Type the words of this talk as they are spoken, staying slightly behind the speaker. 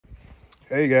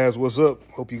Hey guys, what's up?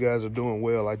 Hope you guys are doing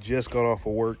well. I just got off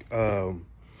of work, and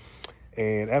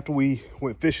after we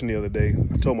went fishing the other day,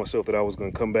 I told myself that I was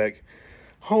gonna come back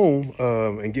home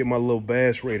and get my little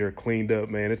Bass Raider cleaned up.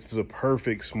 Man, it's a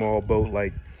perfect small boat.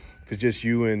 Like if it's just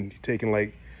you and you're taking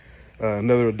like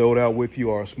another adult out with you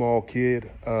or a small kid,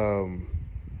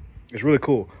 it's really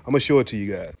cool. I'm gonna show it to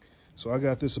you guys. So I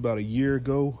got this about a year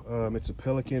ago. It's a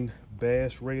Pelican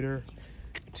Bass Raider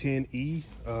 10E.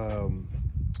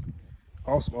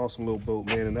 Awesome little boat,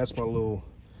 man. And that's my little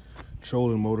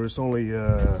trolling motor. It's only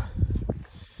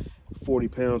 40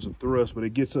 pounds of thrust, but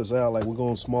it gets us out. Like we're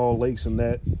going small lakes and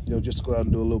that, you know, just to go out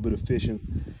and do a little bit of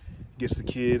fishing. Gets the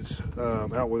kids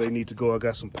out where they need to go. I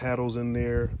got some paddles in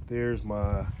there. There's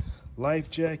my life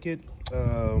jacket.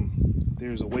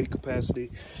 There's a weight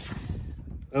capacity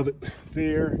of it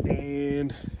there,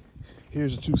 and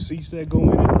here's the two seats that go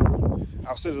in it.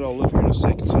 I'll set it all up here in a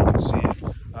second so you can see it.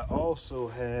 I also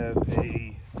have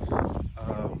a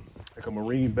like a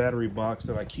marine battery box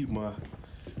that I keep my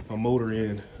motor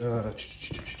in.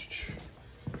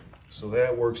 So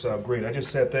that works out great. I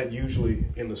just set that usually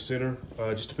in the center,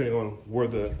 just depending on where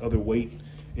the other weight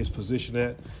is positioned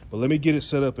at. But let me get it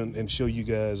set up and show you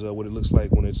guys what it looks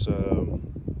like when it's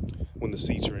when the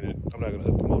seats are in it. I'm not gonna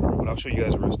hook the motor up, but I'll show you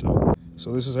guys the rest of it.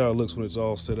 So this is how it looks when it's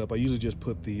all set up. I usually just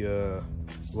put the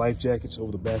life jackets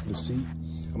over the back of the seat.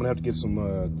 I'm gonna have to get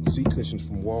some seat cushions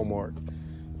from Walmart,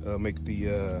 make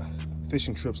the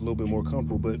fishing trips a little bit more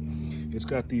comfortable, but it's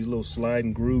got these little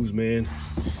sliding grooves, man.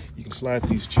 You can slide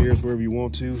these chairs wherever you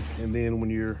want to, and then when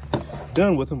you're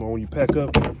done with them or when you pack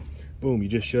up, boom, you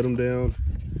just shut them down,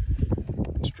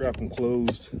 strap them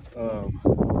closed.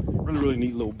 Really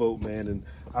neat little boat, man. And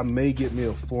I may get me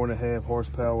a 4.5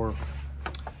 horsepower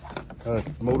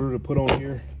motor to put on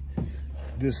here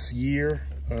this year.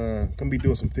 Gonna be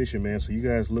doing some fishing, man, so you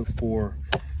guys look for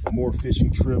more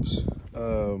fishing trips.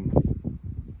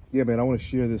 Yeah, man, I want to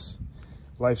share this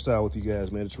lifestyle with you guys,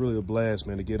 man. It's really a blast,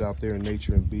 man, to get out there in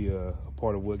nature and be a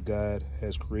part of what God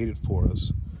has created for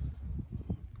us.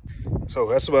 So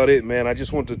that's about it, man. I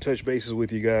just wanted to touch bases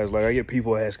with you guys. Like, I get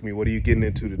people asking me, what are you getting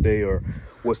into today, or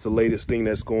what's the latest thing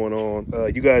that's going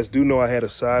on? You guys do know I had a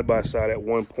side-by-side at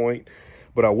one point,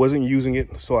 but I wasn't using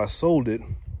it, so I sold it.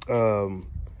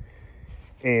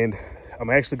 And I'm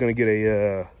actually going to get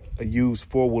a used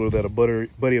four-wheeler that a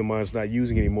buddy of mine's not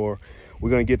using anymore. We're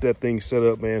going to get that thing set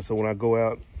up, man, so when I go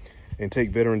out and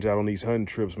take veterans out on these hunting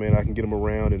trips, man, I can get them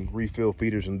around and refill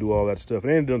feeders and do all that stuff.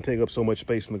 And it doesn't take up so much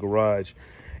space in the garage.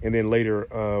 And then later,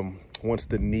 once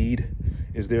the need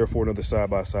is there for another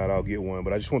side-by-side, I'll get one.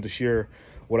 But I just wanted to share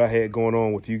what I had going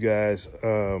on with you guys.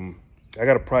 I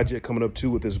got a project coming up,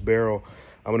 too, with this barrel.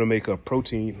 I'm going to make a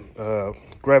protein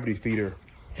gravity feeder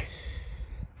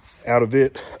out of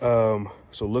it.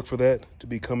 So look for that to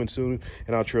be coming soon,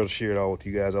 and I'll try to share it all with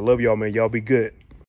you guys. I love y'all, man. Y'all be good.